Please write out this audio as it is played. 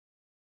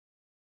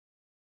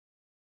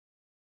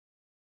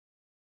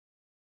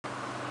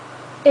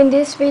In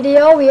this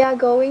video, we are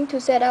going to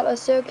set up a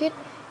circuit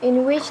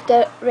in which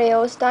the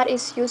rheostat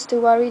is used to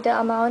vary the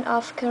amount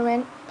of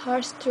current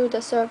passed through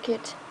the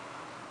circuit.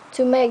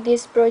 To make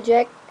this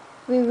project,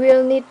 we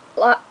will need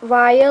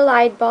wire,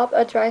 light bulb,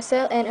 a dry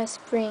cell, and a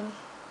spring.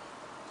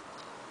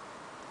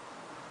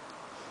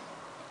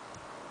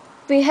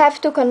 We have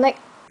to connect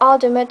all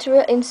the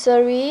material in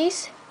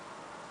series.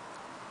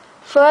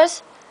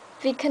 First,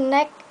 we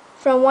connect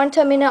from one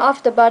terminal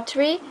of the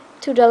battery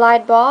to the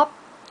light bulb.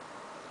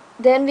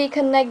 Then we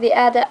connect the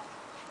other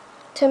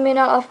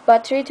terminal of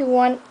battery to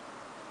one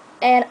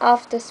end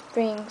of the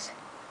springs.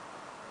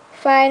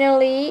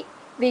 Finally,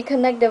 we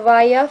connect the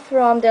wire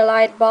from the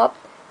light bulb.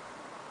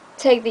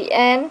 Take the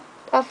end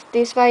of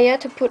this wire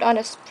to put on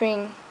the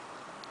spring.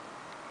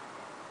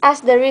 As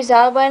the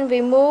result, when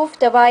we move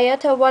the wire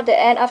toward the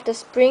end of the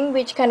spring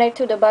which connects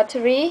to the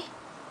battery,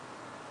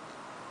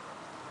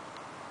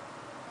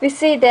 we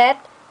see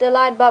that the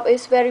light bulb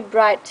is very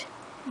bright.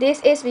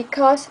 This is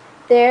because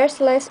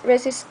there's less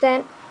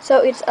resistance, so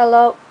it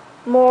allows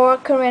more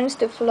currents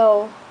to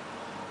flow.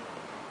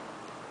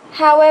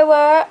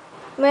 However,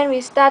 when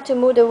we start to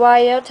move the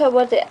wire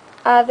toward the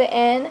other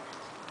end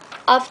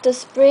of the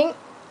spring,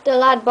 the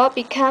light bulb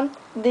becomes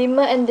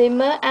dimmer and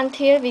dimmer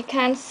until we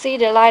can't see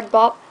the light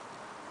bulb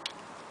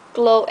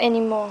glow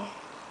anymore.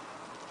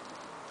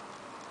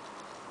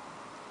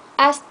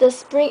 As the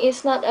spring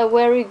is not a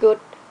very good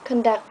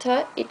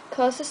conductor, it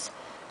causes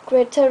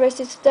greater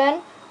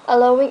resistance,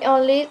 allowing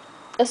only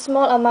a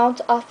small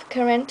amount of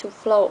current to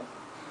flow.